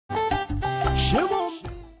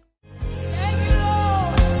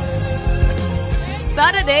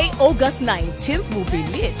Saturday, August 19th will be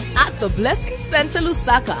lit at the Blessing Center,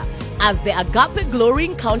 Lusaka, as the Agape Glory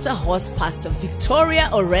Encounter host Pastor Victoria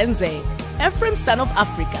Orenze, Ephraim Son of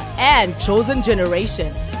Africa, and Chosen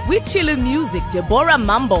Generation with Chile Music, Deborah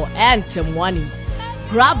Mambo, and Temwani.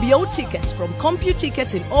 Grab your tickets from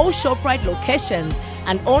CompuTickets in all ShopRite locations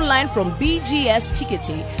and online from BGS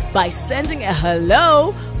Ticketing by sending a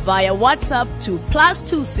hello via WhatsApp to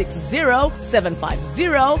 +260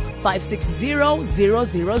 750 560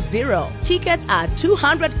 000. Tickets are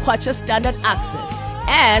 200 kwacha standard access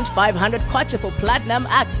and 500 kwacha for platinum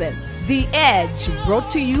access. The Edge, brought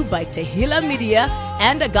to you by Tehila Media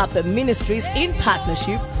and Agape Ministries in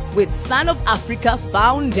partnership with Son of Africa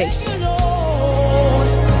Foundation.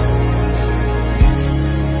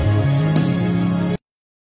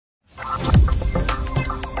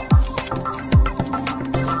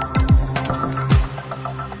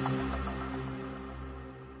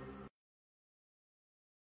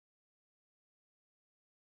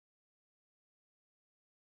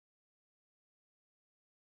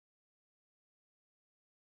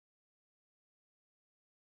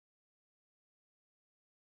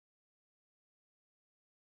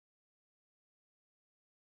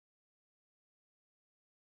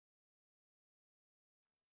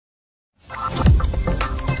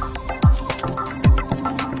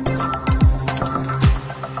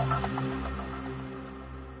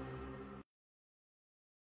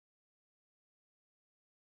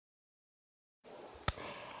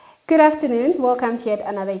 Good afternoon. Welcome to yet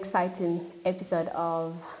another exciting episode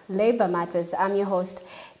of Labor Matters. I'm your host,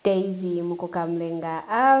 Daisy Mukukamlenga.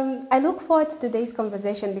 I look forward to today's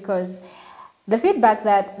conversation because the feedback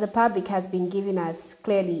that the public has been giving us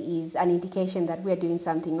clearly is an indication that we're doing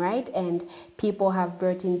something right, and people have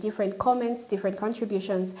brought in different comments, different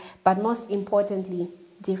contributions, but most importantly,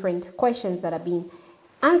 different questions that are being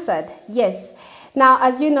answered. Yes. Now,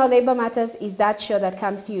 as you know, Labor Matters is that show that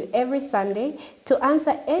comes to you every Sunday to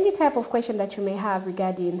answer any type of question that you may have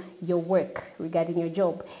regarding your work, regarding your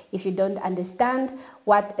job. If you don't understand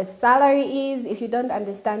what a salary is, if you don't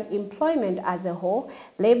understand employment as a whole,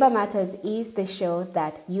 Labor Matters is the show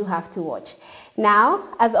that you have to watch. Now,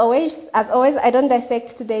 as always, I don't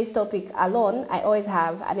dissect today's topic alone. I always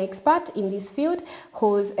have an expert in this field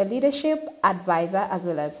who's a leadership advisor as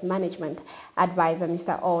well as management advisor,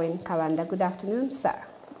 Mr. Owen Kabanda. Good afternoon, sir.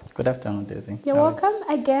 Good afternoon, Daisy. You're welcome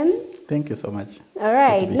again. Thank you so much. All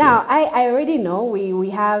right. Now, I already know we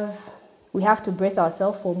have to brace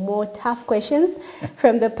ourselves for more tough questions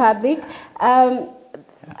from the public.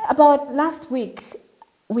 About last week,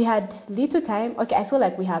 we had little time. Okay, I feel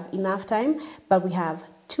like we have enough time, but we have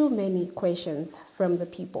too many questions from the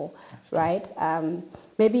people, right?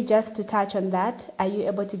 Maybe just to touch on that, are you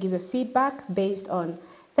able to give a feedback based on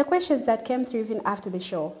the questions that came through even after the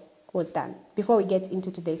show was done, before we get into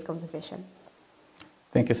today's conversation?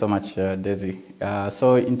 Thank you so much, Daisy.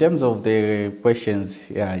 So in terms of the questions,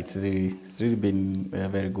 yeah, it's really been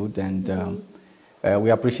very good, and we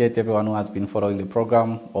appreciate everyone who has been following the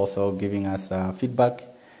program, also giving us feedback.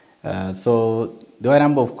 So there were a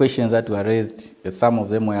number of questions that were raised. Some of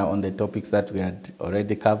them were on the topics that we had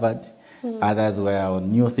already covered. Others were on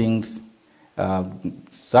new things.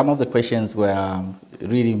 Some of the questions were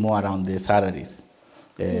really more around the salaries.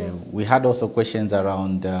 We had also questions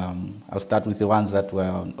around, I'll start with the ones that were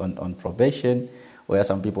on probation, where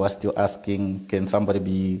some people are still asking, can somebody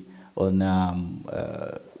be on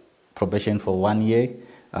probation for 1 year?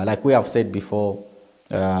 Like we have said before,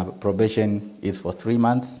 probation is for 3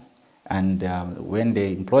 months, and when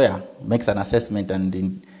the employer makes an assessment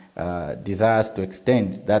and desires to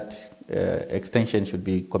extend, that extension should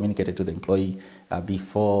be communicated to the employee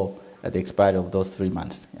before the expiry of those 3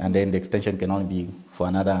 months, and then the extension can only be for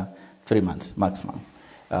another 3 months maximum.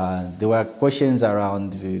 There were questions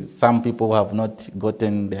around some people who have not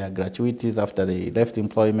gotten their gratuities after they left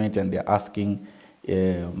employment, and they're asking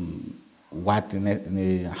what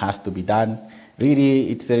has to be done. Really,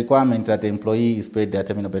 it's a requirement that the employee is paid their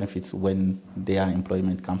terminal benefits when their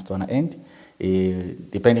employment comes to an end,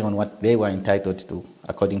 depending on what they were entitled to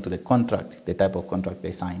according to the contract, the type of contract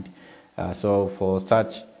they signed. So for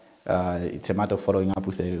such, it's a matter of following up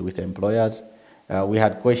with the employers. We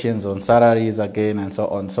had questions on salaries again and so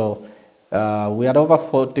on. So we had over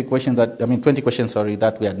 20 questions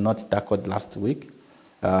that we had not tackled last week.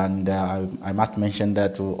 And I must mention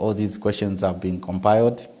that all these questions have been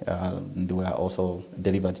compiled and were also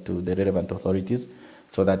delivered to the relevant authorities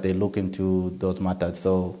so that they look into those matters.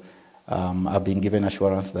 So I've been given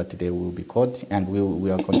assurance that they will be caught, and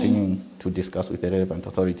we are continuing to discuss with the relevant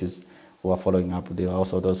authorities who are following up. There are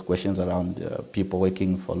also those questions around people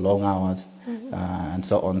working for long hours and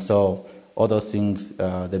so on. So all those things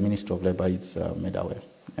the Ministry of Labour is made aware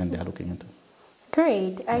and they are looking into.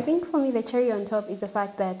 Great. I think for me the cherry on top is the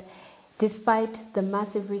fact that despite the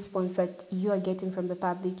massive response that you are getting from the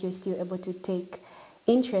public, you're still able to take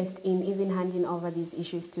interest in even handing over these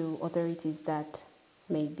issues to authorities that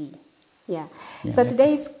may be. Yeah. So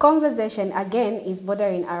today's conversation again is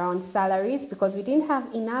bordering around salaries because we didn't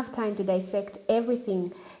have enough time to dissect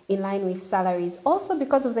everything in line with salaries, also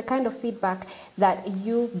because of the kind of feedback that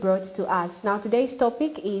you brought to us. Now today's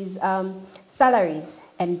topic is salaries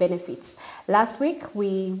and benefits. Last week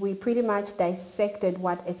we pretty much dissected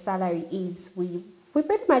what a salary is. We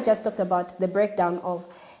pretty much just talked about the breakdown of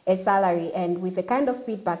a salary, and with the kind of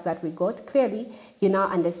feedback that we got, clearly you now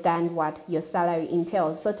understand what your salary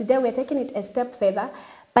entails. So today we're taking it a step further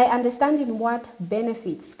by understanding what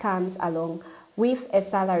benefits comes along with a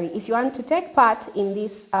salary. If you want to take part in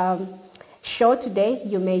this show today,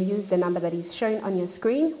 you may use the number that is showing on your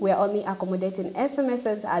screen. We're only accommodating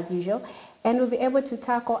SMSs as usual, and we'll be able to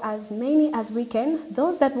tackle as many as we can.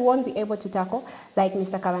 Those that we won't be able to tackle, like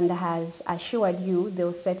Mr. Kabanda has assured you,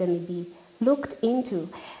 they'll certainly be looked into.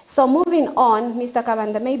 So moving on, Mr.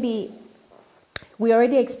 Kabanda, maybe we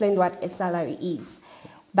already explained what a salary is,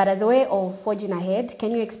 but as a way of forging ahead, can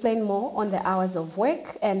you explain more on the hours of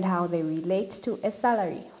work and how they relate to a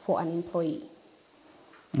salary for an employee?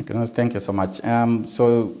 Okay, no, thank you so much.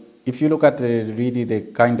 So if you look at really the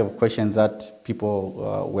kind of questions that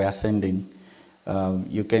people were sending,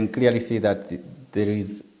 you can clearly see that there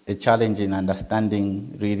is a challenge in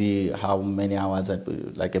understanding really how many hours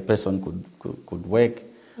like a person could work,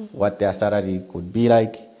 what their salary could be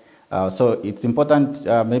like. So it's important,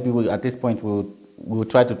 maybe at this point we'll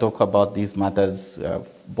try to talk about these matters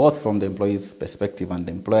both from the employee's perspective and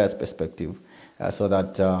the employer's perspective so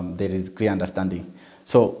that there is clear understanding.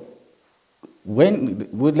 So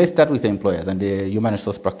let's start with the employers and the human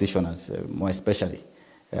resource practitioners more especially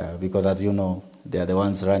because as you know, they are the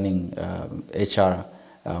ones running HR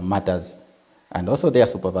matters, and also their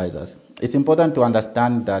supervisors. It's important to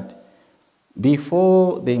understand that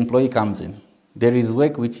before the employee comes in, there is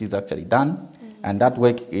work which is actually done, and that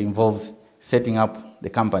work involves setting up the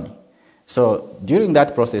company. So during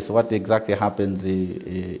that process, what exactly happens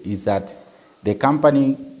is that the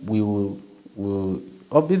company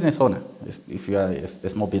or business owner, if you are a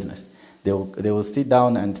small business, they will sit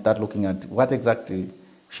down and start looking at what exactly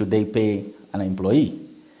should they pay an employee.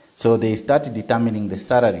 So they start determining the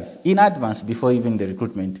salaries in advance before even the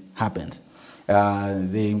recruitment happens.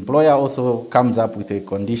 The employer also comes up with the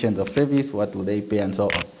conditions of service, what will they pay and so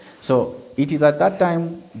on. So it is at that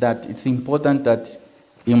time that it's important that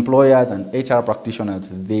employers and HR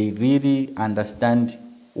practitioners, they really understand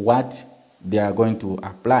what they are going to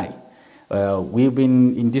apply. We've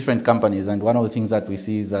been in different companies, and one of the things that we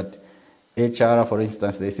see is that HR, for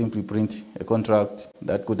instance, they simply print a contract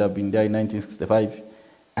that could have been there in 1965,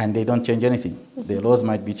 and they don't change anything. The laws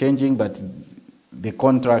might be changing, but the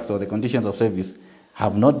contracts or the conditions of service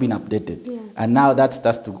have not been updated. Yeah. And now that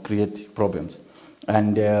starts to create problems.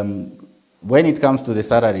 And when it comes to the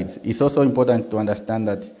salaries, it's also important to understand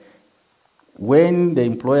that when the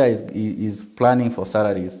employer is planning for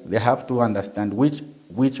salaries, they have to understand which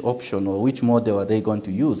option or which model are they going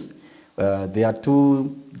to use. There are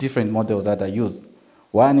two different models that are used.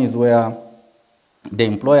 One is where the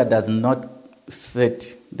employer does not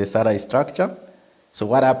set the salary structure. So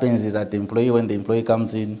what happens is that when the employee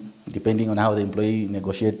comes in, depending on how the employee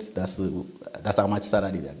negotiates, that's how much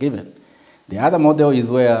salary they're given. The other model is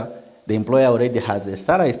where the employer already has a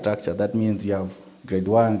salary structure. That means you have grade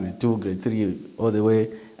 1, grade 2, grade 3, all the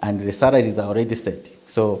way, and the salaries are already set.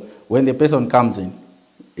 So when the person comes in,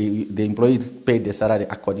 the employee is paid the salary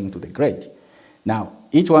according to the grade. Now,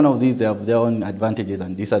 each one of these have their own advantages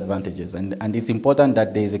and disadvantages, and it's important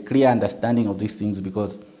that there is a clear understanding of these things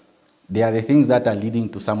because they are the things that are leading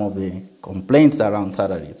to some of the complaints around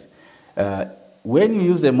salaries. When you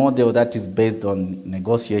use a model that is based on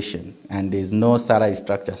negotiation and there is no salary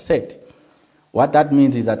structure set, what that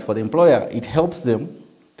means is that for the employer, it helps them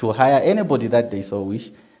to hire anybody that they so wish,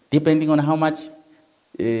 depending on how much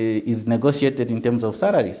is negotiated in terms of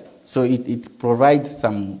salaries. So it provides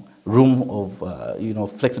some room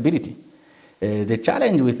of flexibility. The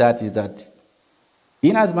challenge with that is that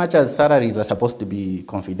in as much as salaries are supposed to be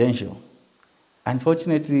confidential,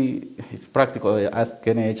 unfortunately, it's practical. Ask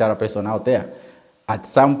any HR person out there. At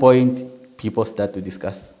some point, people start to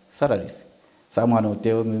discuss salaries. Someone will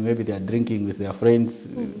tell me maybe they are drinking with their friends.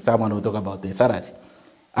 Someone will talk about their salary.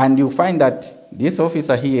 And you find that this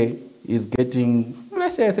officer here is getting,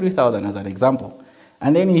 let's say, 3,000 as an example.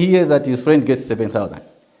 and then he hears that his friend gets 7,000.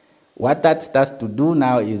 What that starts to do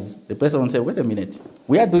now is the person will say, wait a minute,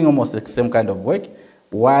 we are doing almost the same kind of work.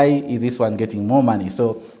 Why is this one getting more money?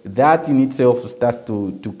 So that in itself starts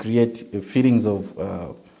to create feelings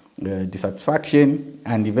of dissatisfaction,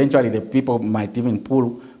 and eventually the people might even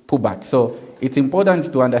pull back. So it's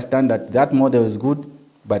important to understand that that model is good,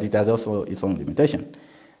 but it has also its own limitation.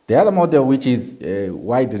 The other model, which is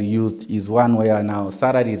widely used, is one where now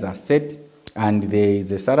salaries are set and there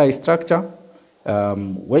is a salary structure.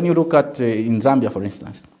 When you look at in Zambia, for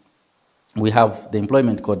instance, we have the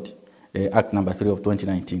Employment Code Act number 3 of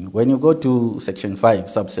 2019. When you go to section 5,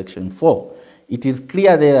 subsection 4, it is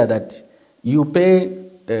clear there that you pay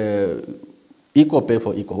equal pay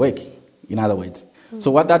for equal work, in other words.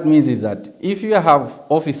 So what that means is that if you have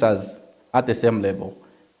officers at the same level,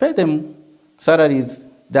 pay them salaries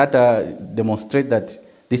that demonstrate that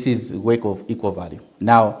this is work of equal value.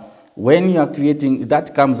 Now, when you are creating,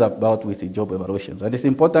 that comes about with the job evaluations. And it's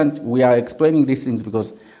important, we are explaining these things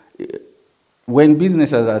because when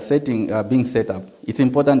businesses are being set up, it's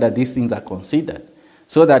important that these things are considered.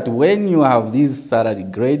 So that when you have these salary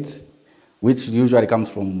grades, which usually comes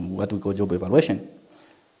from what we call job evaluation,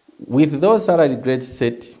 with those salary grades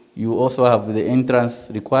set, you also have the entrance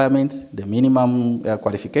requirements, the minimum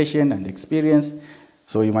qualification and experience.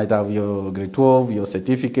 So you might have your grade 12, your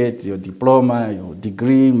certificate, your diploma, your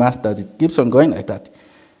degree, master's. It keeps on going like that.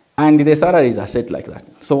 And the salaries are set like that.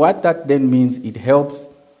 So what that then means, it helps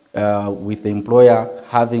with the employer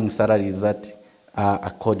having salaries that are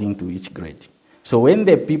according to each grade. So when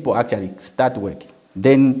the people actually start work,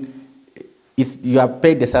 then you are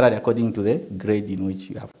paid the salary according to the grade in which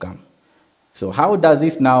you have come. So how does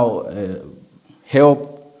this now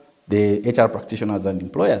help the HR practitioners and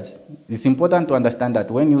employers? It's important to understand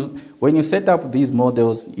that when you set up these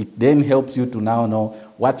models, it then helps you to now know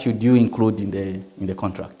what should you include in the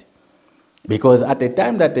contract. Because at the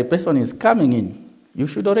time that the person is coming in, you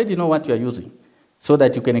should already know what you are using, so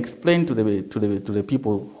that you can explain to the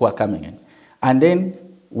people who are coming in. And then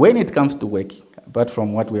when it comes to work, apart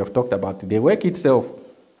from what we have talked about, the work itself,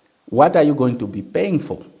 what are you going to be paying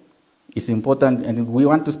for? It's important, and we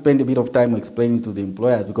want to spend a bit of time explaining to the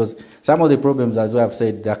employers, because some of the problems, as we have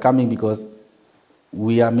said, they're coming because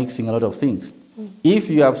we are mixing a lot of things. If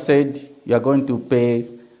you have said you are going to pay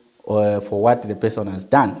for what the person has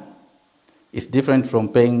done, it's different from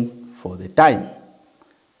paying for the time.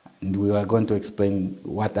 And we are going to explain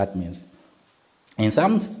what that means. In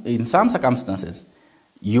some circumstances,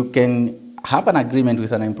 you can have an agreement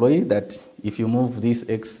with an employee that if you move these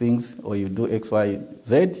X things or you do X, Y,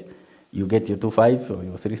 Z, you get your 2,500 or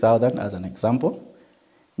your 3,000 as an example.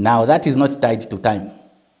 Now that is not tied to time.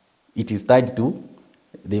 It is tied to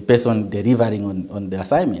the person delivering on the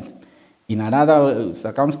assignment. In another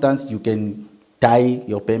circumstance, you can tie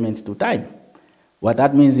your payment to time. What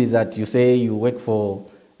that means is that you say you work for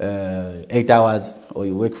 8 hours or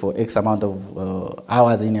you work for X amount of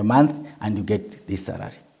hours in a month and you get this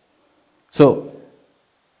salary. So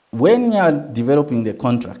when you are developing the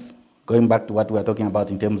contracts, going back to what we are talking about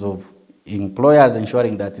in terms of employers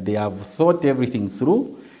ensuring that they have thought everything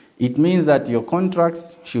through, it means that your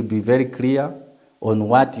contracts should be very clear on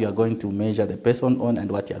what you are going to measure the person on and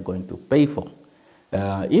what you are going to pay for.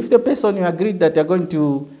 If the person, you agreed that you are going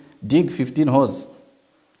to dig 15 holes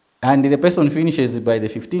and the person finishes by the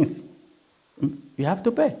 15th, you have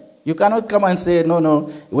to pay. You cannot come and say,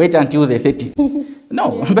 no, wait until the 30th.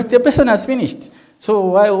 No, but the person has finished.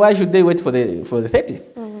 So why should they wait for the 30th?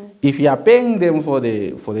 If you are paying them for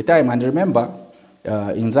the time, and remember,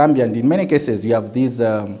 in Zambia and in many cases, you have these,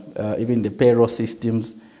 even the payroll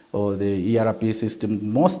systems or the ERP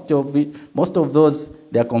system, most of those,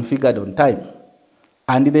 they are configured on time.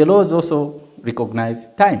 And the laws also recognize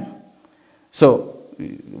time. So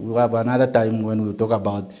we'll have another time when we'll talk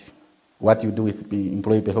about what you do with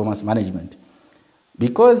employee performance management.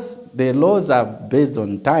 Because the laws are based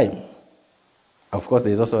on time, of course,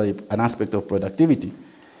 there's also an aspect of productivity.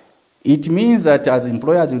 It means that as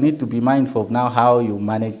employers, you need to be mindful of now how you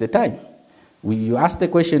manage the time. You ask the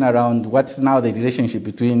question around what's now the relationship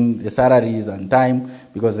between the salaries and time,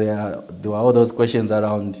 because there were all those questions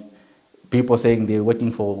around people saying they're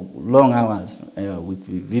working for long hours with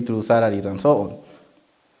little salaries and so on.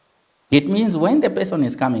 It means when the person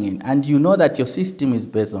is coming in and you know that your system is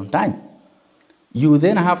based on time, you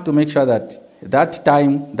then have to make sure that that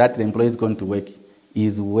time that the employee is going to work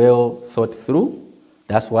is well thought through.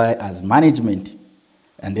 That's why as management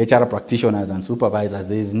and HR practitioners and supervisors,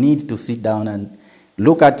 there is need to sit down and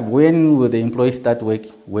look at when will the employee start work,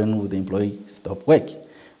 when will the employee stop work.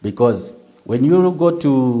 Because when you go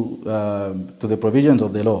to the provisions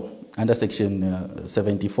of the law under section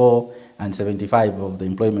 74 and 75 of the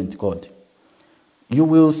Employment Code, you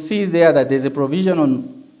will see there that there's a provision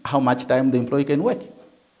on how much time the employee can work.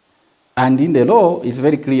 And in the law, it's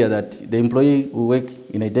very clear that the employee will work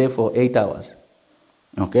in a day for 8 hours,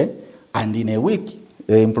 okay? And in a week,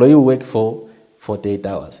 the employee will work for 48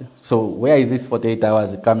 hours. So where is this 48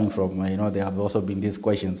 hours coming from? You know, there have also been these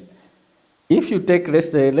questions. If you take, let's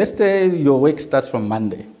say your work starts from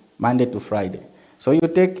Monday to Friday. So you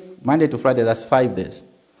take Monday to Friday, that's 5 days.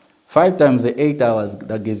 5 times the 8 hours,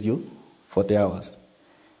 that gives you 40 hours.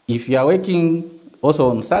 If you are working also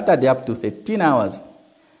on Saturday up to 13 hours,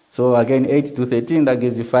 so again 8 to 13, that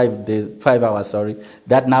gives you 5 days, 5 hours, sorry.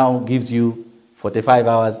 That now gives you 45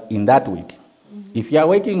 hours in that week. Mm-hmm. If you are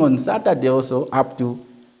working on Saturday also up to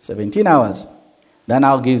 17 hours, that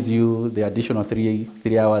now gives you the additional 3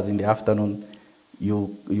 hours in the afternoon.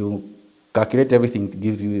 You calculate everything, it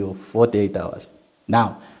gives you 48 hours.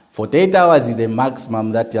 Now, 48 hours is the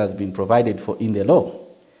maximum that has been provided for in the law.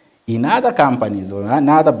 In other companies or in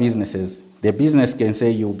other businesses, the business can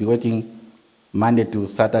say you'll be working Monday to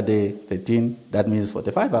Saturday 13, that means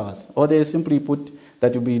 45 hours. Or they simply put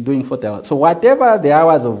that you'll be doing 40 hours. So whatever the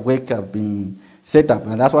hours of work have been set up,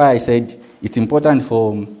 and that's why I said it's important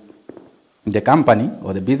for the company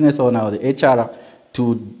or the business owner or the HR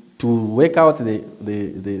to work out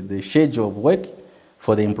the schedule of work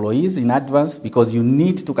for the employees in advance, because you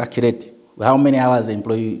need to calculate how many hours the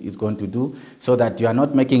employee is going to do so that you are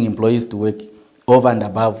not making employees to work over and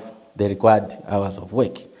above the required hours of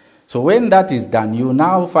work. So when that is done, you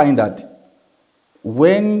now find that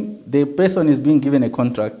when the person is being given a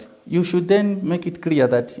contract, you should then make it clear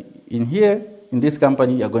that in here, in this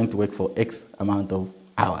company, you are going to work for X amount of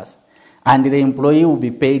hours. And the employee will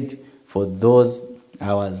be paid for those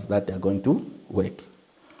hours that they are going to work.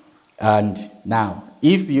 And now,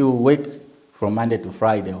 if you work from Monday to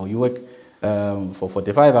Friday, or you work for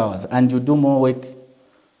 45 hours, and you do more work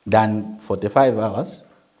than 45 hours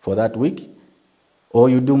for that week, or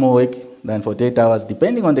you do more work than 48 hours,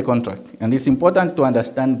 depending on the contract. And it's important to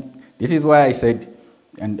understand, this is why I said,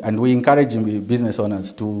 and we encourage business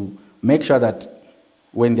owners to make sure that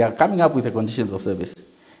when they are coming up with the conditions of service,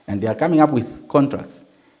 and they are coming up with contracts,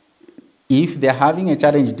 if they're having a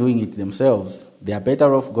challenge doing it themselves, they are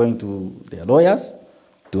better off going to their lawyers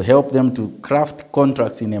to help them to craft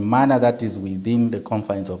contracts in a manner that is within the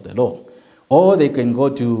confines of the law. Or they can go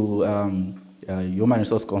to human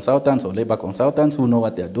resource consultants or labor consultants who know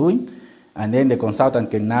what they're doing, and then the consultant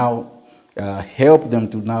can now help them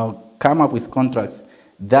to now come up with contracts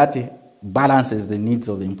that balances the needs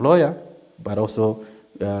of the employer, but also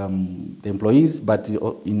the employees, but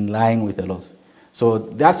in line with the laws. So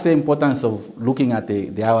that's the importance of looking at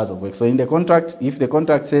the hours of work. So in the contract, if the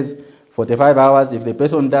contract says 45 hours, if the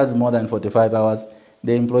person does more than 45 hours,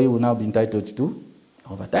 the employee will now be entitled to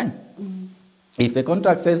overtime. Mm-hmm. If the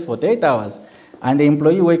contract says 48 hours, and the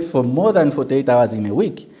employee works for more than 48 hours in a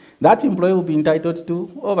week, that employee will be entitled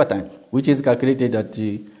to overtime, which is calculated at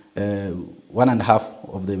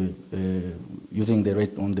 1.5 of the, using the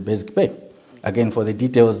rate on the basic pay. Again, for the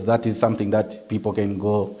details, that is something that people can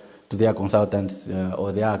go to their consultants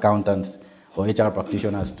or their accountants or HR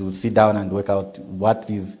practitioners to sit down and work out what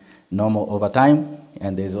is normal overtime.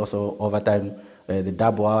 And there's also overtime, the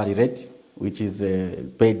double hourly rate, which is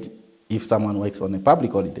paid if someone works on a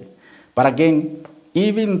public holiday. But again,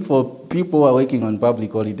 even for people who are working on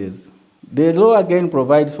public holidays, the law again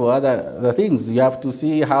provides for other things. You have to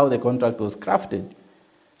see how the contract was crafted.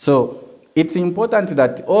 So it's important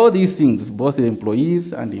that all these things, both the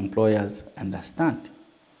employees and the employers, understand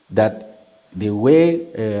that the way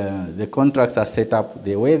the contracts are set up,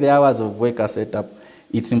 the way the hours of work are set up,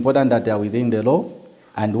 it's important that they are within the law.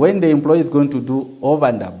 And when the employee is going to do over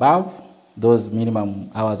and above those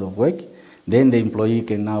minimum hours of work, then the employee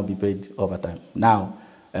can now be paid overtime. Now,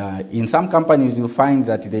 in some companies, you find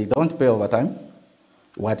that they don't pay overtime.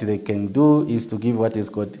 What they can do is to give what is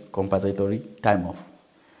called compensatory time off.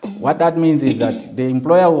 What that means is that the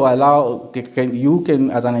employer will allow, you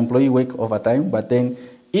can, as an employee, work overtime, but then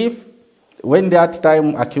when that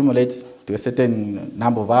time accumulates to a certain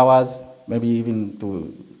number of hours, maybe even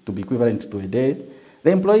to be equivalent to a day, the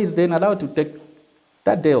employee is then allowed to take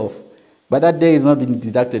that day off. But that day is not being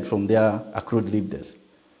deducted from their accrued leave days.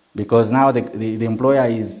 Because now the employer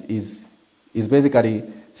is basically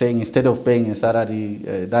saying, instead of paying a salary,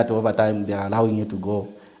 that overtime, they are allowing you to go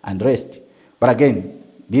and rest. But again,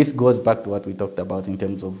 this goes back to what we talked about in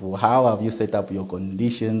terms of how have you set up your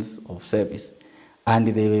conditions of service. And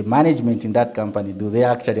the management in that company, do they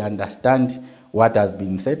actually understand what has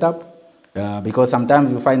been set up? Because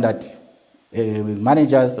sometimes you find that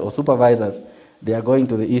managers or supervisors, they are going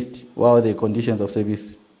to the east, while the conditions of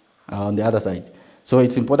service are on the other side. So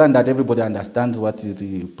it's important that everybody understands what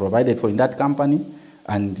is provided for in that company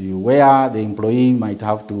and where the employee might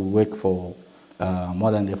have to work for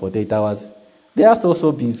more than the 48 hours. There has to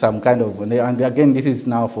also be some kind of, and again, this is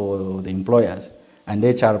now for the employers and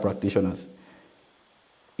HR practitioners.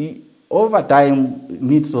 Overtime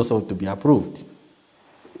needs also to be approved.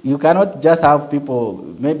 You cannot just have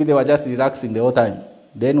people, maybe they were just relaxing the whole time.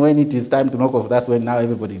 Then when it is time to knock off, that's when now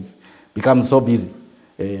everybody's become so busy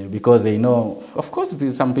because they know, of course,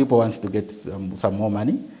 some people want to get some more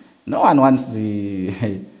money. No one wants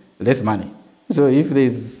the less money. So if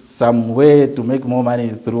there's some way to make more money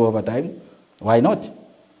through overtime, why not?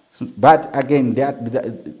 But again,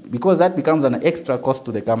 because that becomes an extra cost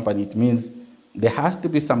to the company, it means there has to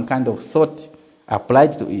be some kind of thought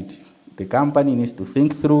applied to it. The company needs to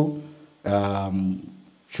think through,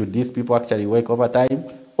 should these people actually work overtime,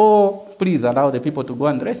 or please allow the people to go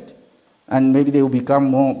and rest. And maybe they will become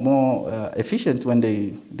more efficient when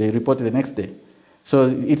they report the next day. So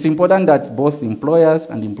it's important that both employers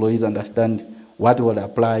and employees understand what will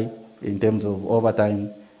apply in terms of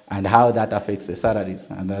overtime and how that affects the salaries.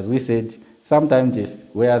 And as we said, sometimes yes,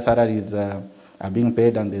 where salaries are being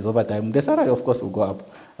paid and there's overtime, the salary of course will go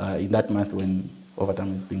up in that month when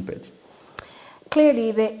overtime is being paid.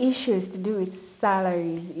 Clearly the issues to do with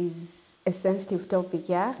salaries is a sensitive topic,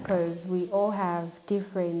 yeah? Because we all have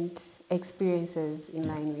different experiences in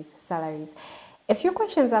line with salaries. A few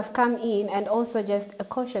questions have come in, and also just a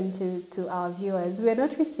caution to our viewers. We are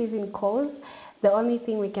not receiving calls. The only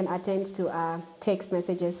thing we can attend to are text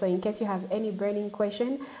messages. So in case you have any burning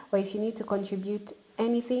question, or if you need to contribute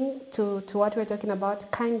anything to what we're talking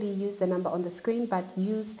about, kindly use the number on the screen, but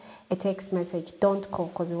use a text message. Don't call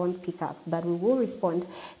because we won't pick up, but we will respond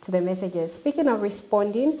to the messages. Speaking of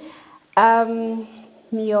responding,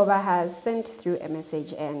 Mioba has sent through a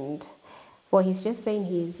message, and well, he's just saying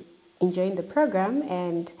he's enjoying the program,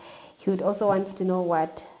 and he would also want to know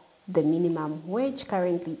what the minimum wage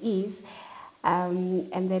currently is. And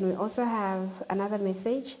then we also have another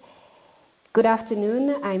message. Good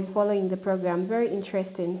afternoon, I'm following the program, very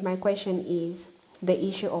interesting. My question is the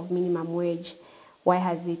issue of minimum wage. Why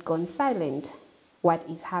has it gone silent? What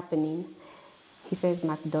is happening? He says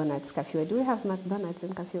McDonald's, Kafue. Do we have McDonald's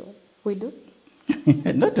in Kafue? We do?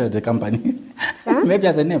 Not the company. Huh? Maybe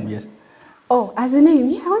as a name, yes. Oh, as a name?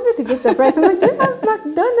 Yeah, I wanted to get surprised. I'm like, do you have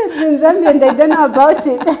McDonald's in Zambia? And they don't know about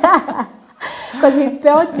it. Because he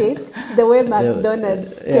spelled it the way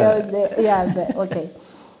McDonald's spells it. Yeah, okay.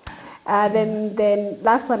 Then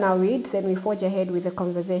last one I'll read, then we forge ahead with the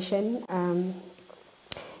conversation.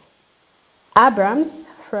 Abrams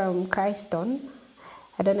from Christon,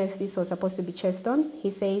 I don't know if this was supposed to be Cheston, he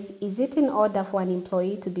says, is it in order for an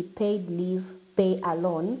employee to be paid leave, pay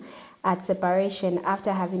alone at separation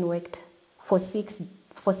after having worked for six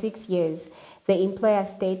years? The employer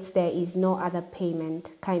states there is no other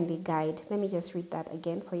payment. Kindly guide. Let me just read that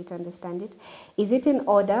again for you to understand it. Is it in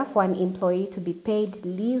order for an employee to be paid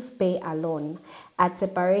leave pay alone at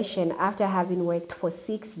separation after having worked for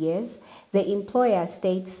 6 years? The employer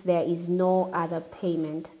states there is no other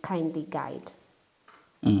payment. Kindly guide.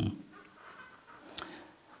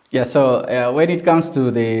 Yeah, so when it comes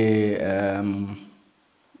to the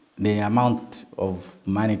amount of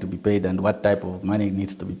money to be paid and what type of money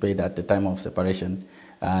needs to be paid at the time of separation,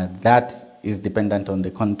 that is dependent on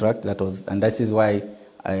the contract. And this is why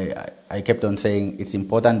I kept on saying it's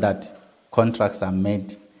important that contracts are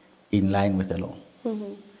made in line with the law.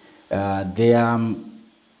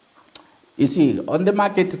 You see, on the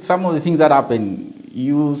market, some of the things that happen,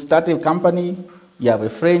 you start a company, you have a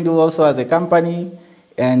friend who also has a company,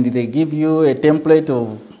 and they give you a template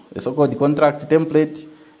of a so-called contract template,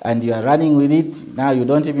 and you are running with it. Now you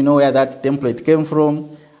don't even know where that template came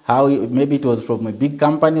from, maybe it was from a big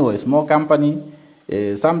company or a small company.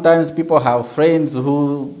 Sometimes people have friends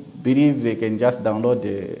who believe they can just download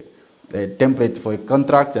the template for a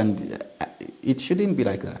contract, and it shouldn't be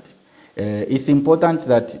like that. It's important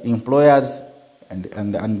that employers,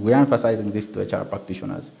 and we're emphasizing this to HR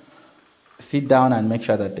practitioners, sit down and make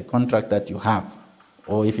sure that the contract that you have,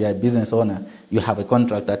 or if you're a business owner, you have a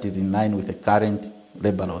contract that is in line with the current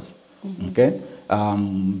labor laws, okay?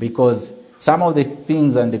 Because some of the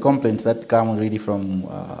things and the complaints that come really from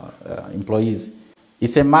employees,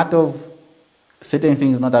 it's a matter of certain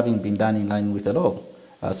things not having been done in line with the law.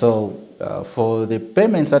 So for the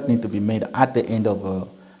payments that need to be made at the end of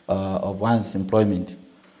one's employment,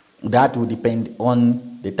 that will depend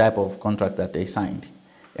on the type of contract that they signed.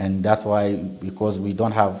 And that's why, because we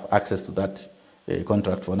don't have access to that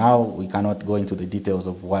contract for now, we cannot go into the details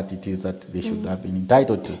of what it is that they should have been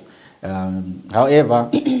entitled to. However,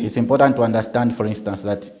 it's important to understand, for instance,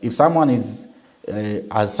 that if someone is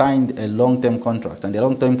has signed a long-term contract, and the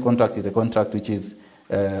long-term contract is a contract which is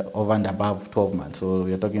over and above 12 months, so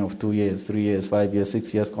we are talking of 2 years, 3 years, 5 years,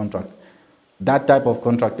 6 years contract. That type of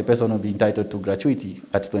contract, the person will be entitled to gratuity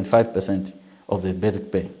at 25% of the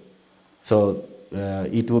basic pay. So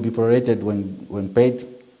it will be prorated when paid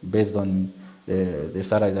based on the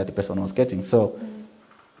salary that the person was getting. So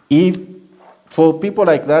if for people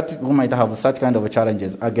like that who might have such kind of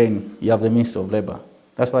challenges, again, you have the Ministry of Labor.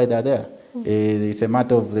 That's why they're there. It's a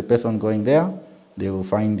matter of the person going there. They will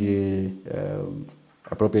find the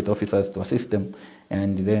appropriate officers to assist them,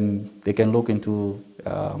 and then they can look into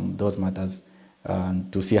those matters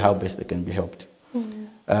to see how best they can be helped.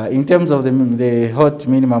 In terms of the hot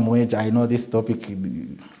minimum wage, I know this topic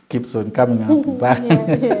keeps on coming up back.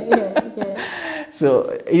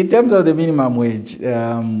 So in terms of the minimum wage,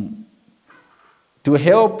 to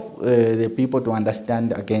help the people to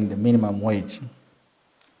understand, again, the minimum wage,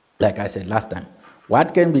 like I said last time,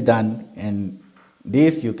 what can be done, and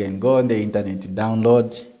this you can go on the internet,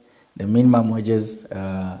 download the minimum wages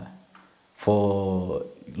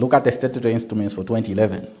look at the statutory instruments for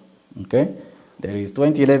 2011, okay? There is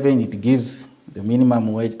 2011, it gives the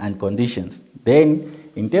minimum wage and conditions. Then,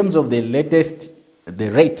 in terms of the latest, the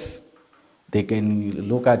rates, they can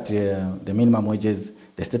look at the minimum wages,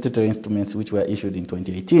 the statutory instruments which were issued in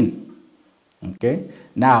 2018, okay?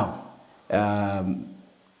 Now,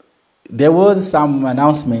 there was some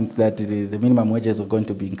announcement that the minimum wages were going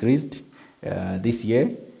to be increased this year,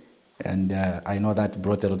 and I know that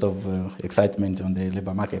brought a lot of excitement on the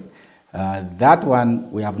labor market. That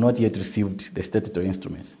one, we have not yet received the statutory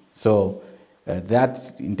instruments. So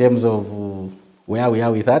that, in terms of where we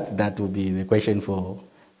are with that, that will be the question for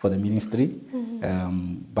the ministry.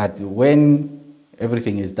 But when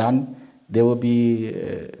everything is done, there will be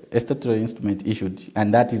a statutory instrument issued,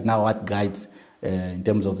 and that is now what guides in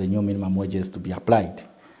terms of the new minimum wages to be applied.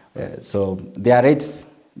 So their rates,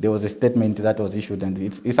 there was a statement that was issued, and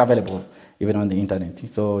it's available even on the internet.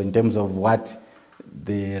 So in terms of what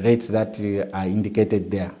the rates that are indicated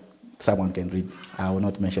there, someone can read. I will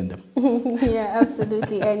not mention them. Yeah,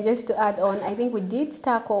 absolutely. And just to add on, I think we did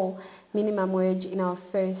tackle minimum wage in our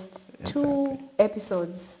first two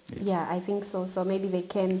episodes. Yeah, I think so. So maybe they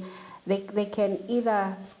can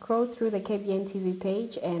either scroll through the KBN TV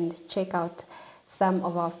page and check out some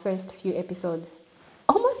of our first few episodes.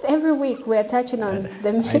 Almost every week we are touching on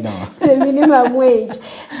the minimum wage.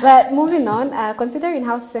 But moving on, considering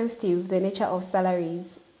how sensitive the nature of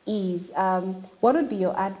salaries is, what would be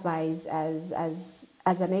your advice as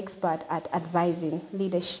an expert at advising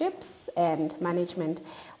leaderships and management?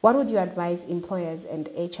 What would you advise employers and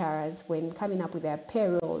HRs when coming up with their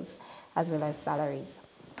payrolls as well as salaries?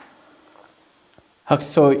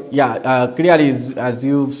 So yeah, clearly, as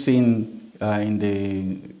you've seen in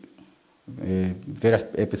the various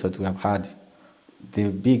episodes we have had, the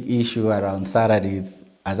big issue around salaries,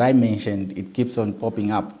 as I mentioned, it keeps on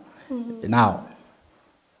popping up. Now,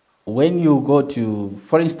 when you go to,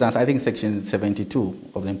 for instance, I think Section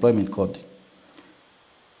 72 of the Employment Code,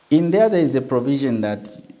 in there is a provision that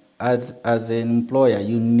as an employer,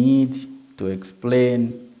 you need to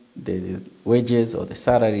explain the wages or the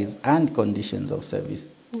salaries and conditions of service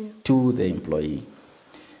to the employee.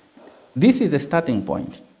 This is the starting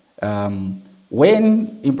point.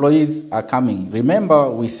 When employees are coming, remember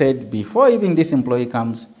we said before even this employee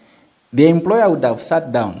comes, the employer would have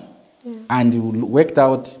sat down and worked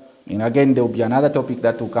out, and again there will be another topic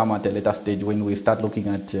that will come at a later stage when we start looking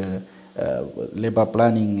at labor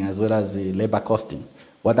planning as well as labor costing.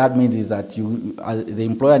 What that means is that the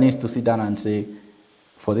employer needs to sit down and say,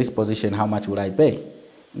 for this position, how much will I pay?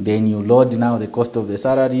 Then you load now the cost of the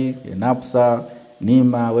salary, the NAPSA,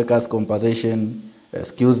 NEMA, workers' compensation,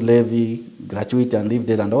 skills levy, gratuity and leave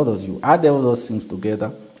days, and all those. You add all those things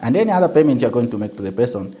together, and any other payment you're going to make to the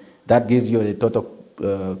person, that gives you the total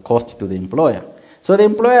cost to the employer. So the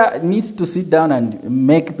employer needs to sit down and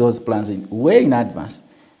make those plans way in advance.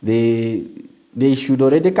 They should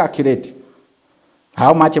already calculate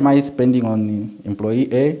how much am I spending on employee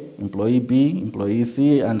A, employee B, employee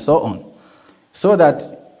C, and so on, so that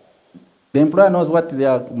the employer knows what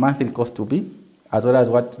their monthly cost will be, as well as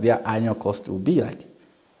what their annual cost will be like,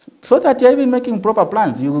 so that you're even making proper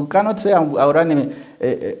plans. You cannot say, I'll run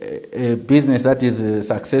a business that is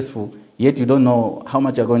successful, yet you don't know how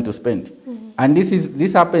much you're going to spend. And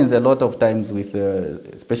this happens a lot of times with,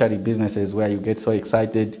 especially businesses where you get so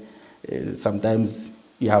excited. Sometimes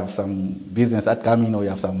you have some business that come in, or you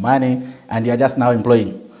have some money, and you're just now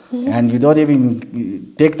employing. And you don't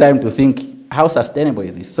even take time to think, how sustainable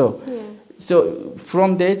is this? So So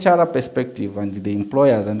from the HR perspective and the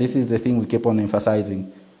employers, and this is the thing we keep on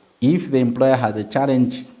emphasizing, if the employer has a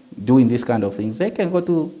challenge doing this kind of things, they can go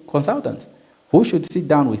to consultants who should sit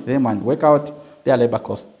down with them and work out their labor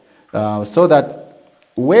cost. So that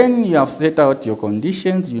when you have set out your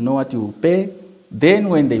conditions, you know what you will pay, then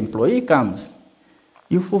when the employee comes,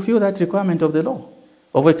 you fulfill that requirement of the law,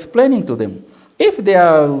 of explaining to them. If they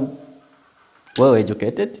are well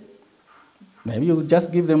educated, maybe you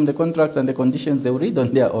just give them the contracts and the conditions, they will read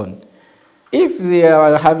on their own. If they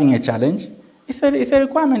are having a challenge, it's a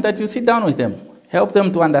requirement that you sit down with them, help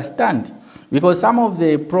them to understand. Because some of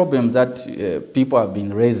the problems that people have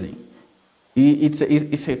been raising,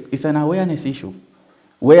 it's an awareness issue,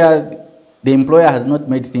 where the employer has not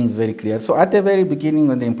made things very clear. So at the very beginning,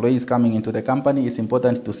 when the employee is coming into the company, it's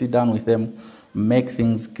important to sit down with them, make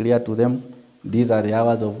things clear to them. These are the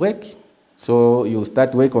hours of work. So you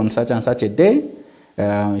start work on such and such a day.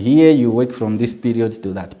 Here you work from this period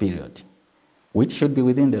to that period, which should be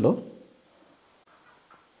within the law.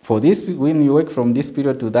 For this, when you work from this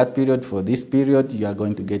period to that period, for this period, you are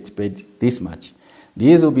going to get paid this much.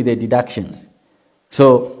 These will be the deductions.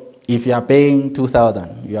 So if you are paying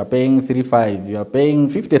 2,000, you are paying 3,500, you are paying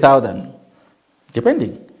 50,000,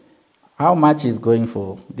 depending. How much is going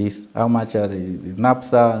for this? How much are the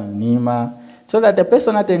NAPSA, NEMA? So that the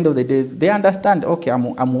person at the end of the day, they understand, okay,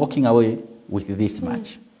 I'm walking away with this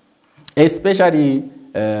much. Especially,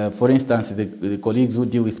 for instance, the colleagues who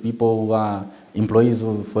deal with people who are employees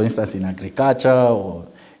who, for instance, in agriculture or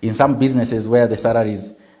in some businesses where the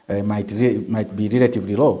salaries might be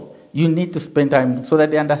relatively low. You need to spend time so that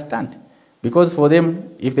they understand. Because for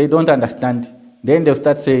them, if they don't understand, then they'll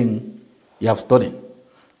start saying, you have stolen.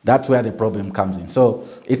 That's where the problem comes in. So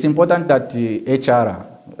it's important that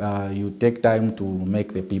HR, you take time to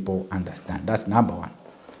make the people understand. That's number one.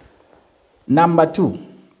 Number two,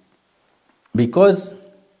 because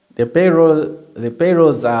the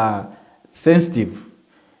payrolls are sensitive,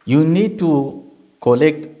 you need to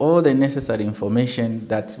collect all the necessary information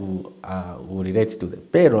that will relate to the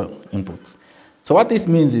payroll inputs. So what this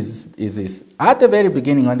means is this. At the very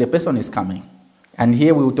beginning, when the person is coming, and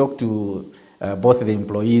here we will talk to both the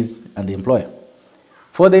employees and the employer.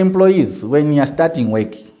 For the employees, when you are starting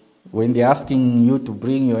work, when they're asking you to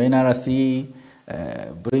bring your NRC,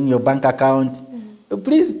 bring your bank account,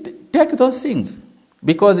 please take those things.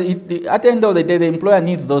 Because at the end of the day, the employer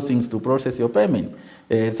needs those things to process your payment.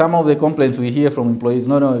 Some of the complaints we hear from employees,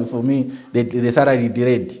 no, for me, the salary is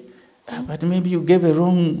delayed. But maybe you gave a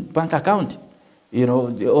wrong bank account. You know,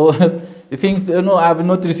 or things, no, I have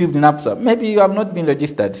not received an APSA. Maybe you have not been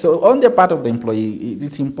registered. So on the part of the employee,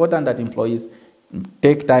 it's important that employees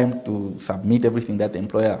take time to submit everything that the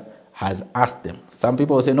employer has asked them. Some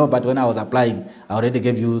people say, no, but when I was applying, I already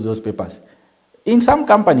gave you those papers. In some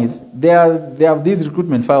companies, they have these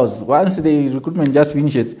recruitment files. Once the recruitment just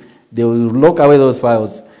finishes, they will lock away those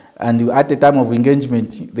files. And at the time of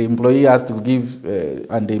engagement, the employee has to give,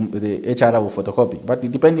 and the HR will photocopy. But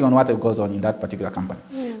depending on what goes on in that particular company.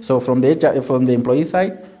 So from the employee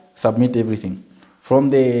side, submit everything. From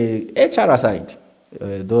the HR side,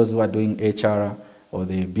 those who are doing HR or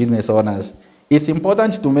the business owners, it's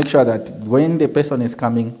important to make sure that when the person is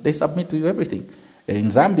coming, they submit to you everything. In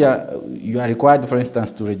Zambia, you are required, for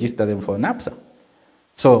instance, to register them for NAPSA.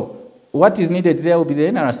 So what is needed there will be the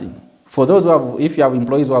NRC. For those who have, if you have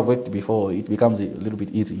employees who have worked before, it becomes a little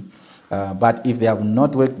bit easy. But if they have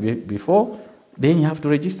not worked before, then you have to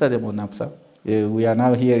register them on NAPSA. We are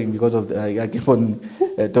now hearing, because of I keep on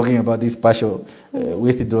talking about this partial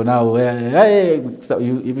withdrawal now, where so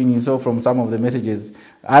even you saw from some of the messages,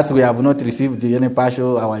 as we have not received any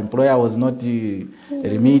partial, our employer was not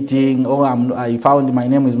remitting, or I found my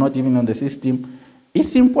name is not even on the system.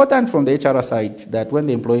 It's important from the HR side that when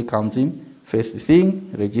the employee comes in, first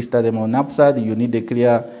thing, register them on NAPSA. You need a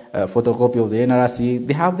clear photocopy of the NRC.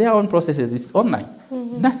 They have their own processes. It's online.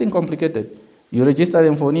 Nothing complicated. You register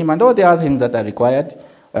them for NIM and all the other things that are required.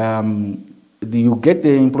 You get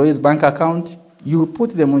the employee's bank account. You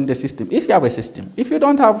put them in the system, if you have a system. If you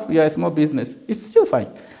don't have, you're a small business, it's still fine.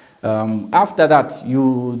 After that,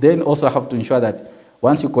 you then also have to ensure that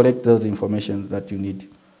once you collect those information that you need,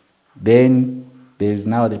 then there is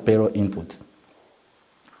now the payroll input.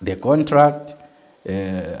 The contract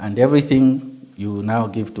and everything you now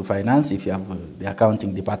give to finance if you have the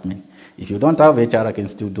accounting department. If you don't have, HR can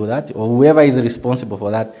still do that, or whoever is responsible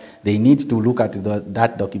for that, they need to look at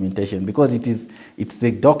that documentation, because it's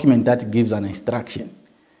the document that gives an instruction.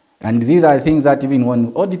 And these are things that even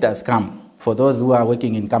when auditors come, for those who are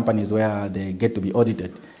working in companies where they get to be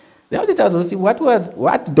audited, the auditors will see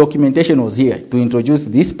what documentation was here to introduce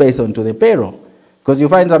this person to the payroll. Because you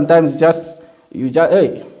find sometimes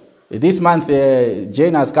hey, this month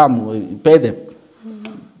Jane has come, pay them.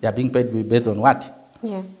 They are being paid based on what?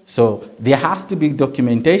 Yeah. So there has to be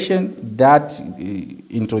documentation that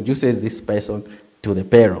introduces this person to the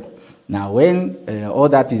payroll. Now, when all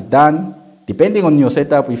that is done, depending on your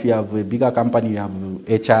setup, if you have a bigger company, you have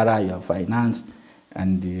HR, you have finance,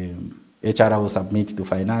 and HR will submit to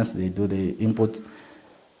finance, they do the input.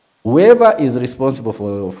 Whoever is responsible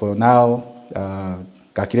for now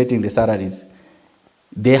calculating the salaries,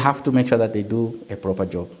 they have to make sure that they do a proper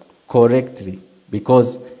job correctly.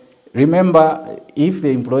 Because remember, if the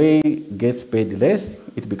employee gets paid less,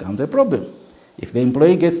 it becomes a problem. If the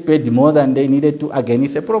employee gets paid more than they needed to, again,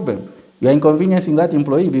 it's a problem. You are inconveniencing that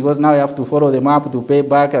employee because now you have to follow them up to pay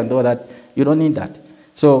back and all that. You don't need that.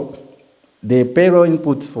 So the payroll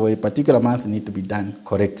inputs for a particular month need to be done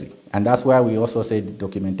correctly. And that's why we also said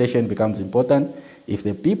documentation becomes important. If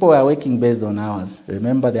the people are working based on hours,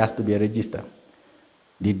 remember there has to be a register.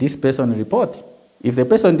 Did this person report? If the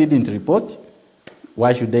person didn't report,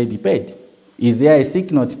 why should they be paid? Is there a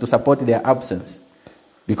sick note to support their absence?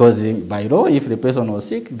 Because by law, if the person was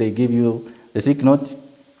sick, they give you the sick note.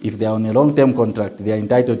 If they are on a long-term contract, they are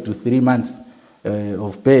entitled to 3 months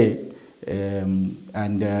of pay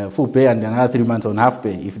and full pay and another 3 months on half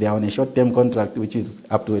pay. If they are on a short-term contract, which is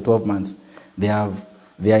up to 12 months, they are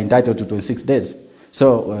entitled to 26 days.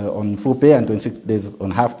 So on full pay and 26 days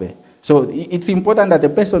on half pay. So it's important that the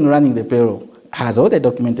person running the payroll has all the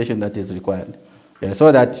documentation that is required,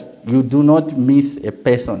 so that you do not miss a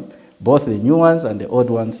person. Both the new ones and the old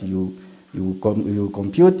ones, you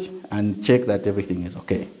compute and check that everything is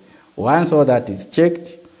okay. Once all that is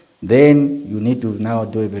checked, then you need to now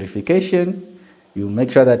do a verification. You make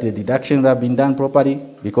sure that the deductions have been done properly,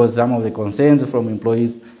 because some of the concerns from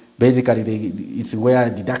employees, basically it's where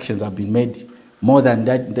deductions have been made more than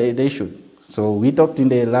that they should. So we talked in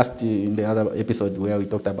the other episode where we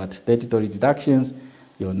talked about statutory deductions,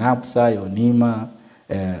 your NAPSA, your NEMA,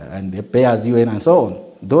 and the pay as you earn and so on.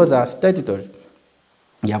 Those are statutory.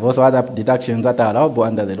 You have also other deductions that are allowable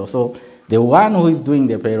under the law. So the one who is doing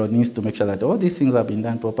the payroll needs to make sure that all these things have been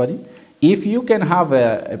done properly. If you can have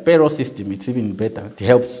a payroll system, it's even better.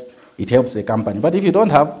 It helps the company. But if you don't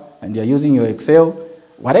have, and you're using your Excel,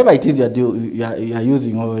 whatever it is you are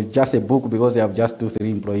using, or just a book because you have just 2-3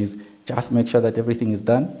 employees, just make sure that everything is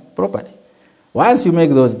done properly. Once you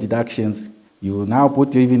make those deductions, you now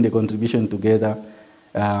put even the contribution together.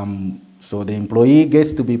 So the employee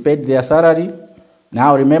gets to be paid their salary.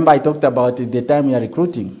 Now remember I talked about the time you are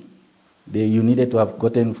recruiting. You needed to have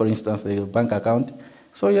gotten, for instance, the bank account.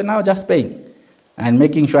 So you're now just paying and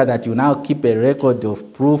making sure that you now keep a record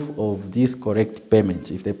of proof of these correct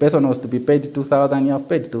payments. If the person was to be paid 2,000, you have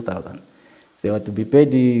paid 2,000. If they were to be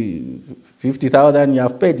paid 50,000, you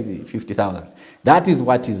have paid 50,000. That is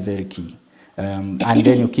what is very key. And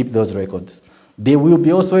then you keep those records. There will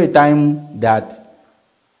be also a time that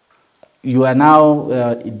you are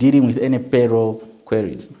now dealing with any payroll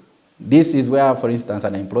queries. This is where, for instance,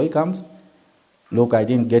 an employee comes, look, I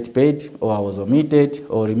didn't get paid, or I was omitted,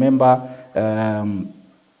 or remember,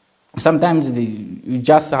 sometimes you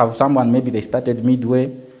just have someone, maybe they started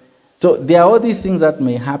midway. So there are all these things that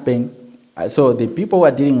may happen. So the people who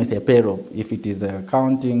are dealing with a payroll, if it is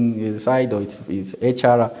accounting side or it's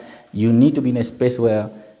HR, you need to be in a space where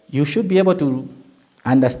you should be able to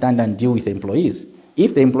understand and deal with employees.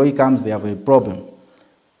 If the employee comes, they have a problem.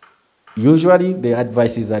 Usually the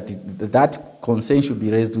advice is that that concern should be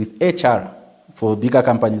raised with HR for bigger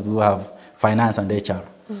companies who have finance and HR.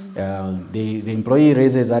 The employee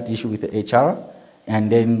raises that issue with the HR, and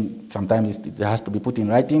then sometimes it has to be put in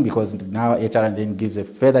writing, because now HR then gives a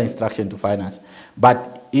further instruction to finance.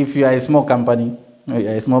 But if you are a small company,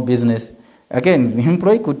 a small business, again, the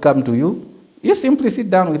employee could come to you. You simply sit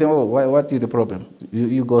down with them. Oh, what is the problem?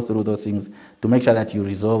 You go through those things to make sure that you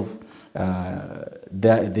resolve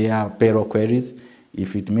their payroll queries.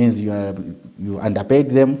 If it means you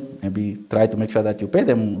underpaid them, maybe try to make sure that you pay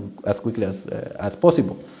them as quickly as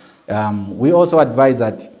possible. We also advise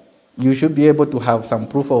that you should be able to have some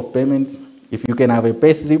proof of payment. If you can have a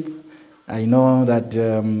pay slip, I know that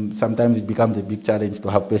sometimes it becomes a big challenge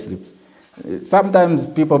to have pay slips. Sometimes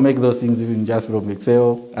people make those things even just from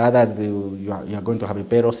Excel. Others, you are going to have a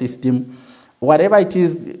payroll system. Whatever it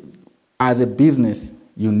is, as a business,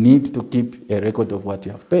 you need to keep a record of what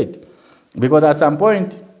you have paid. Because at some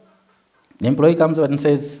point, the employee comes and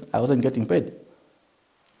says, I wasn't getting paid.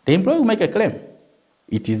 The employee will make a claim.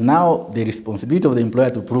 It is now the responsibility of the employer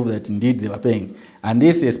to prove that indeed they were paying. And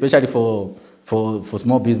this, especially for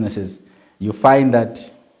small businesses, you find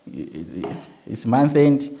that it's month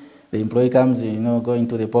end, the employee comes, go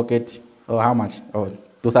into the pocket Oh, how much? Oh,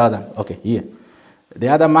 2,000. Okay, here. The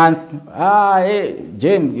other month, hey,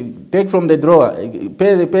 Jane, take from the drawer,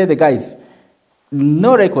 pay the guys.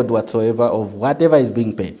 No record whatsoever of whatever is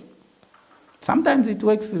being paid. Sometimes it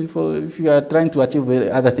works if you are trying to achieve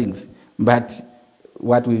other things. But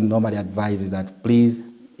what we normally advise is that please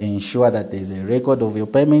ensure that there is a record of your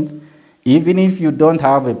payments. Even if you don't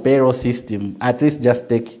have a payroll system, at least just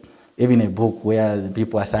take even a book where the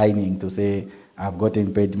people are signing to say, I've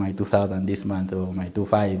gotten paid my 2,000 this month, or my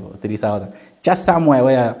 2,500 or 3,000. Just somewhere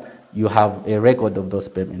where you have a record of those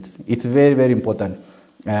payments. It's very, very important.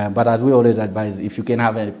 But as we always advise, if you can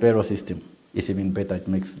have a payroll system, it's even better. It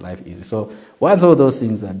makes life easy. So once all those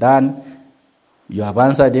things are done, you have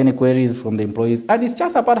answered any queries from the employees. And it's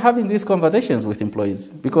just about having these conversations with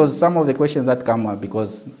employees, because some of the questions that come up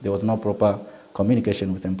because there was no proper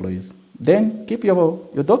communication with employees. Then keep your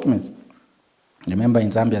documents. Remember, in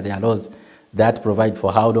Zambia, there are laws that provide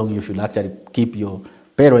for how long you should actually keep your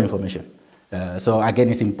payroll information. So again,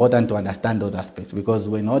 it's important to understand those aspects, because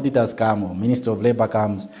when auditors come or Minister of Labor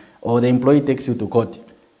comes or the employee takes you to court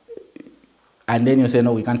and then you say,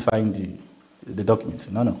 no, we can't find the documents.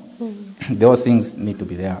 No, no. Those things need to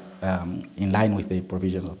be there in line with the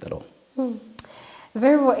provisions of the law.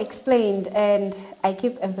 Very well explained, and I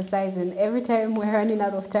keep emphasizing every time we're running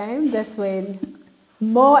out of time, that's when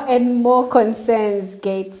more and more concerns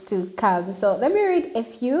get to come. So let me read a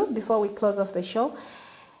few before we close off the show.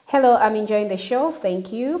 Hello, I'm enjoying the show.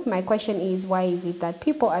 Thank you. My question is, why is it that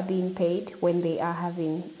people are being paid when they are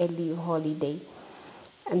having a leave holiday?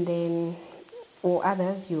 And then, or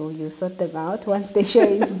others, you sort them out once the show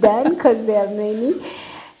is done, because there are many.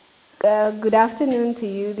 Good afternoon to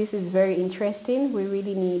you. This is very interesting. We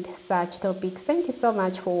really need such topics. Thank you so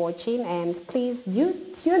much for watching, and please do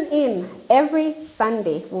tune in every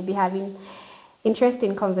Sunday. We'll be having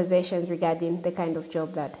interesting conversations regarding the kind of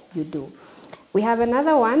job that you do. We have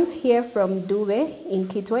another one here from Dube in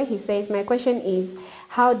Kitwe. He says, my question is,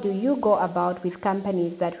 how do you go about with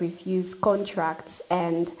companies that refuse contracts,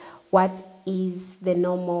 and what is the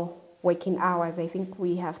normal working hours? I think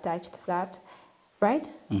we have touched that, right?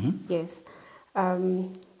 Mm-hmm. Yes.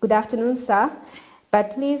 Good afternoon, sir.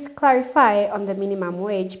 But please clarify on the minimum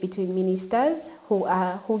wage between ministers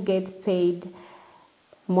who get paid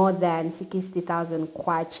more than 60,000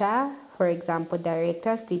 kwacha. For example,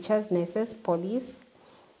 directors, teachers, nurses, police.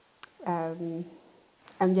 I'm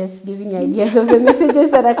just giving you ideas of the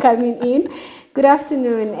messages that are coming in. Good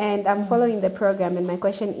afternoon, and I'm following the program, and my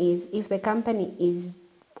question is,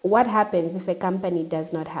 what happens if a company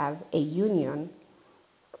does not have a union?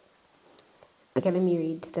 Okay, let me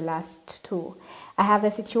read the last two. I have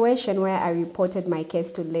a situation where I reported my case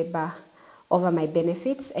to labor over my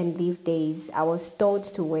benefits and leave days. I was told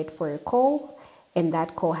to wait for a call, and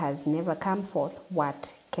that call has never come forth.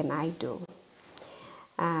 What can I do?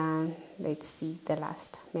 Let's see the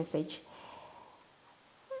last message.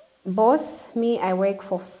 Boss, I've worked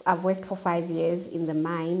for 5 years in the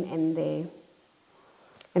mine,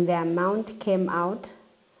 and the amount came out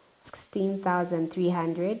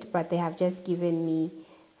 16,300, but they have just given me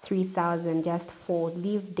 3,000 just for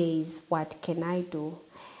leave days. What can I do?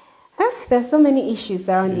 There's so many issues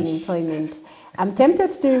surrounding employment. I'm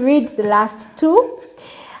tempted to read the last two.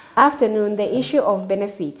 Afternoon, the issue of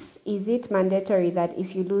benefits. Is it mandatory that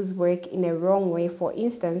if you lose work in a wrong way, for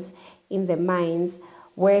instance, in the mines,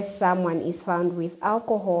 where someone is found with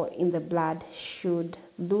alcohol in the blood, should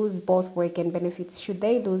lose both work and benefits? Should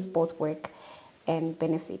they lose both work and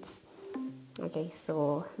benefits? Okay,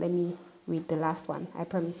 so let me read the last one. I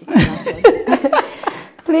promise you the last one.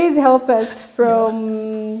 Please help us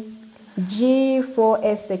from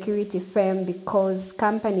G4S security firm, because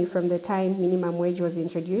company from the time minimum wage was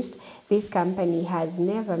introduced, this company has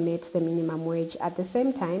never met the minimum wage. At the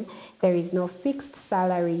same time, there is no fixed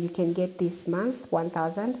salary. You can get this month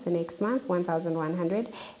 1,000, the next month 1,100,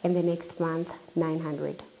 and the next month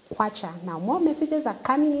 900. Kwacha. Now more messages are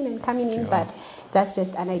coming in and coming in, but that's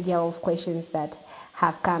just an idea of questions that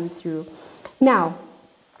have come through. Now,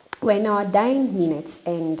 we're in our dying minutes,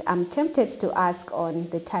 and I'm tempted to ask on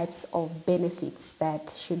the types of benefits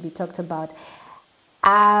that should be talked about.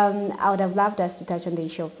 I would have loved us to touch on the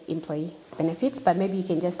issue of employee benefits, but maybe you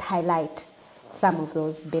can just highlight some of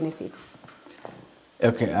those benefits.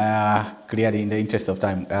 Okay, clearly in the interest of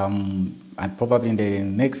time, and probably in the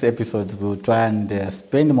next episodes we'll try and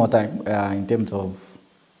spend more time in terms of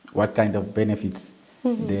what kind of benefits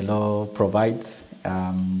the law provides.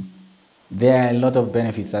 There are a lot of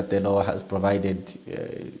benefits that the law has provided,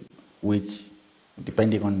 which,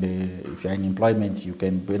 depending on if you're in employment, you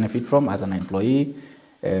can benefit from as an employee.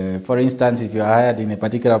 For instance, if you're hired in a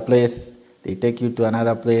particular place, they take you to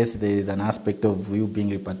another place. There is an aspect of you being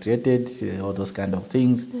repatriated, all those kind of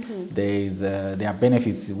things. There are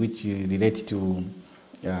benefits which relate to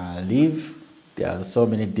leave. There are so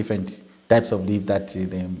many different types of leave that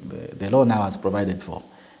the law now has provided for.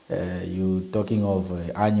 You're talking of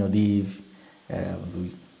annual leave,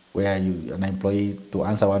 where an employee, to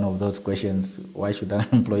answer one of those questions, why should an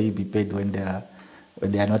employee be paid when they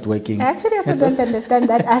are not working? I actually also don't understand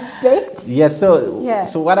that aspect. Yes,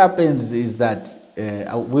 so what happens is that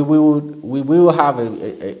we will have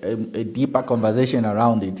a deeper conversation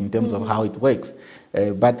around it in terms of how it works.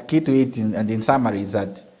 But key to it, and in summary, is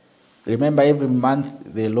that remember every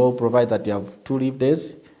month the law provides that you have 2 leave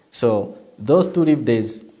days. So those 2 leave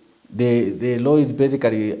days, the law is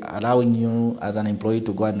basically allowing you as an employee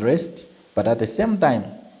to go and rest, but at the same time,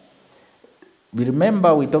 we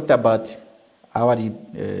talked about hourly,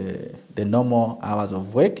 the normal hours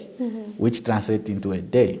of work, which translate into a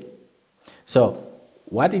day. So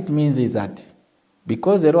what it means is that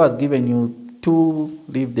because the law has given you 2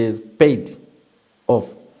 leave days paid off,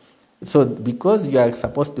 so because you are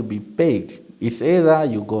supposed to be paid, it's either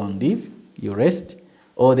you go on leave, you rest,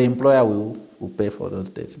 or the employer will pay for those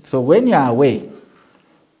days. So when you are away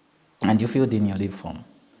and you filled in your leave form,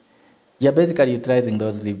 you're basically utilizing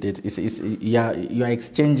those leave days. You are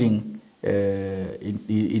exchanging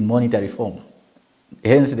in monetary form.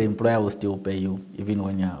 Hence, the employer will still pay you even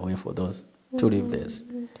when you're away for those 2 leave days.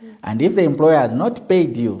 Okay. And if the employer has not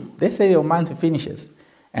paid you, let's say your month finishes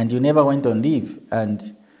and you never went on leave,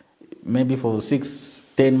 and maybe for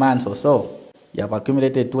 6-10 months or so, you have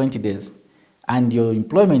accumulated 20 days, and your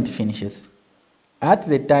employment finishes, at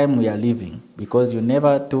the time we are leaving, because you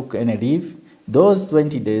never took any leave, those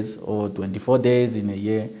 20 days or 24 days in a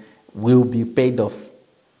year will be paid off.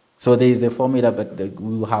 So there is a formula, but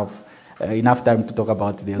we will have enough time to talk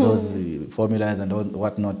about those formulas and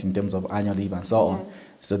whatnot in terms of annual leave and so on.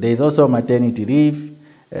 So there is also maternity leave,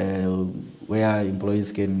 where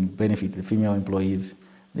employees can benefit, the female employees.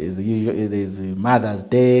 There's Mother's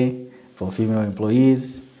Day for female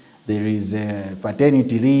employees. There is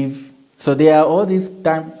paternity leave. So there are all these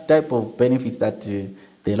type of benefits that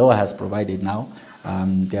the law has provided now.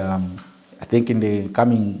 I think in the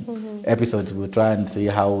coming episodes we'll try and see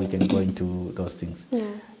how we can go into those things.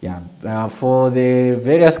 For the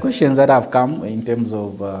various questions that have come in terms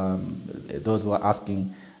of those who are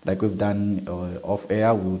asking, like we've done off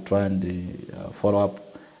air, we'll try and follow up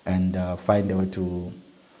and find a way to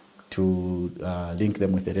link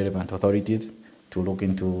them with the relevant authorities to look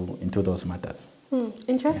into those matters.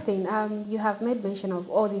 Interesting. You have made mention of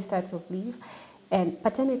all these types of leave and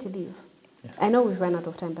paternity leave. Yes. I know we've run out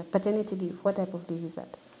of time, but paternity leave, what type of leave is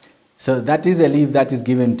that? So that is a leave that is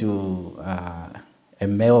given to a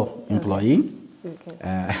male employee.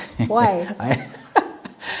 Okay. Why?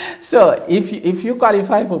 So if you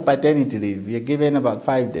qualify for paternity leave, you're given about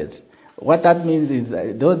 5 days. What that means is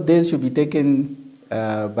those days should be taken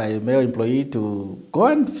by a male employee to go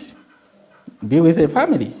and be with a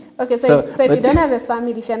family. Okay, so if you don't have a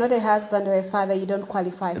family, if you're not a husband or a father, you don't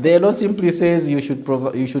qualify. The law simply says you should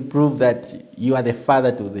prove that you are the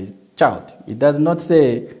father to the child. It does not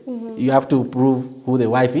say you have to prove who the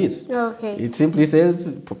wife is. Okay. It simply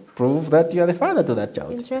says prove that you are the father to that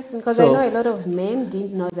child. Interesting, because I know a lot of men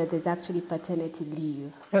didn't know that there's actually paternity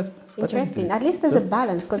leave. Yes. Interesting. At least there's a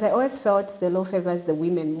balance, because I always felt the law favors the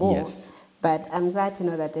women more. Yes. But I'm glad to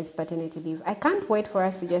know that there's paternity leave. I can't wait for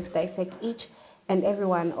us to just dissect each and every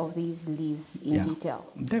one of these leaves in detail.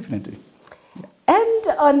 Definitely. And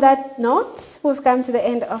on that note, we've come to the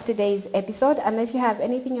end of today's episode. Unless you have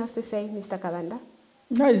anything else to say, Mr. Kabanda?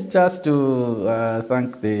 No, it's just to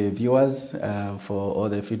thank the viewers for all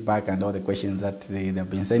the feedback and all the questions that they've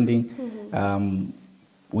been sending.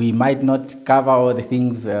 We might not cover all the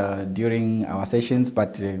things during our sessions,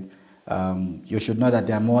 but you should know that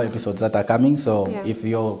there are more episodes that are coming. So if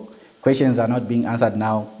your questions are not being answered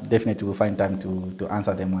now, definitely we'll find time to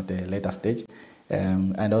answer them at a later stage.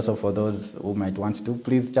 And also for those who might want to,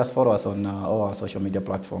 please just follow us on all our social media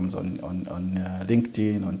platforms, on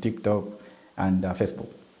LinkedIn, on TikTok, and Facebook.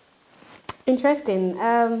 Interesting.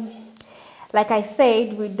 Like I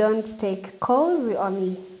said, we don't take calls, we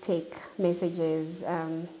only take messages.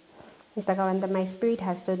 Mr. Kabanda, my spirit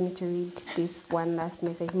has told me to read this one last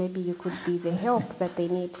message. Maybe you could be the help that they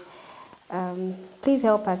need. Please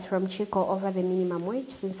help us from Chico over the minimum wage.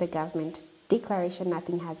 Since the government declaration,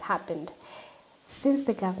 nothing has happened. Since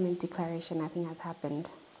the government declaration, nothing has happened.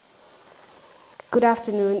 Good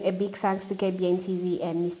afternoon. A big thanks to KBN TV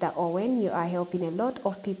and Mr. Owen. You are helping a lot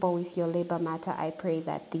of people with your labor matter. I pray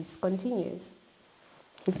that this continues.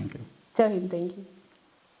 Thank you. Tell him thank you.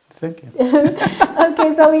 Thank you.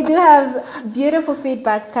 Okay, so we do have beautiful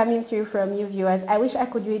feedback coming through from you viewers. I wish I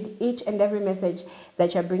could read each and every message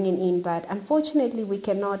that you're bringing in, but unfortunately we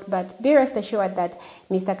cannot. But be rest assured that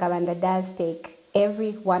Mr. Kabanda does take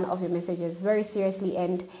every one of your messages very seriously,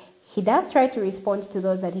 and he does try to respond to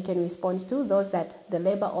those that he can respond to. Those that the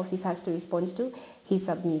labor office has to respond to, he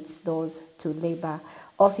submits those to labor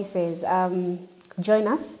offices. Join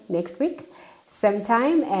us next week, same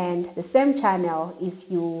time and the same channel,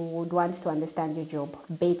 if you would want to understand your job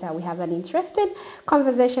better. We have an interesting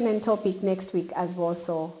conversation and topic next week as well,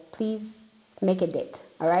 so please make a date.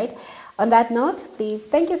 All right, on that note, please,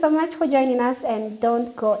 thank you so much for joining us, and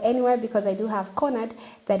don't go anywhere because I do have Cornered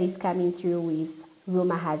that is coming through with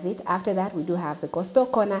Rumor Has It. After that, we do have the Gospel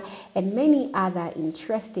Corner and many other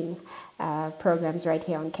interesting programs right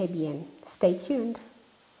here on KBN. Stay tuned.